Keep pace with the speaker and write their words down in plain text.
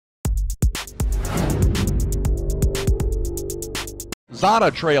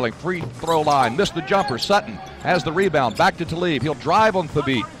Zanna trailing, free throw line, missed the jumper. Sutton has the rebound, back to Talib. He'll drive on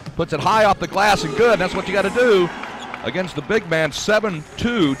Thabit, puts it high off the glass and good. That's what you got to do against the big man,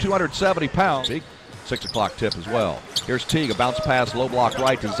 7'2", 270 pounds. 6 o'clock tip as well. Here's Teague, a bounce pass, low block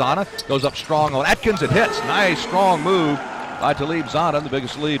right to Zanna. Goes up strong on Atkins and hits. Nice, strong move by Talib Zanna. The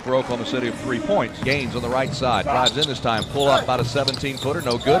biggest lead for Oklahoma City of 3 points. Gaines on the right side. Drives in this time. Pull up about a 17-footer.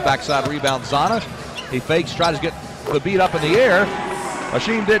 No good. Backside rebound Zanna. He fakes, tries to get the beat up in the air.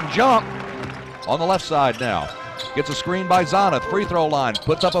 Hashim didn't jump. On the left side now. Gets a screen by Zanna. Free throw line.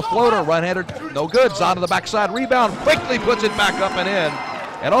 Puts up a floater. Run-hander. No good. Zanna the backside rebound. Quickly puts it back up and in.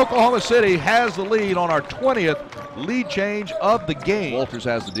 And Oklahoma City has the lead on our 20th lead change of the game. Walters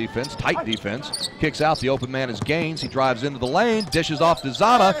has the defense, tight defense. Kicks out, the open man is Gaines. He drives into the lane, dishes off to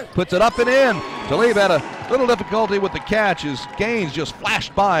Zanna, puts it up and in. Talib had a little difficulty with the catch as Gaines just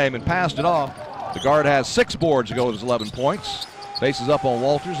flashed by him and passed it off. The guard has 6 boards to go with his 11 points. Faces up on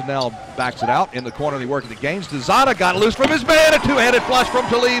Walters and now backs it out. In the corner, they work at the Gaines. To Zanna, got loose from his man. A two-handed flush from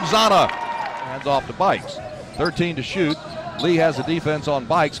Talib Zanna. Hands off to Bikes. 13 to shoot. Lee has the defense on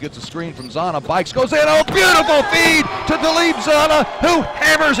Bikes, gets a screen from Zanna. Bikes goes in, oh, beautiful feed to Talib Zanna, who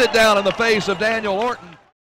hammers it down in the face of Daniel Orton.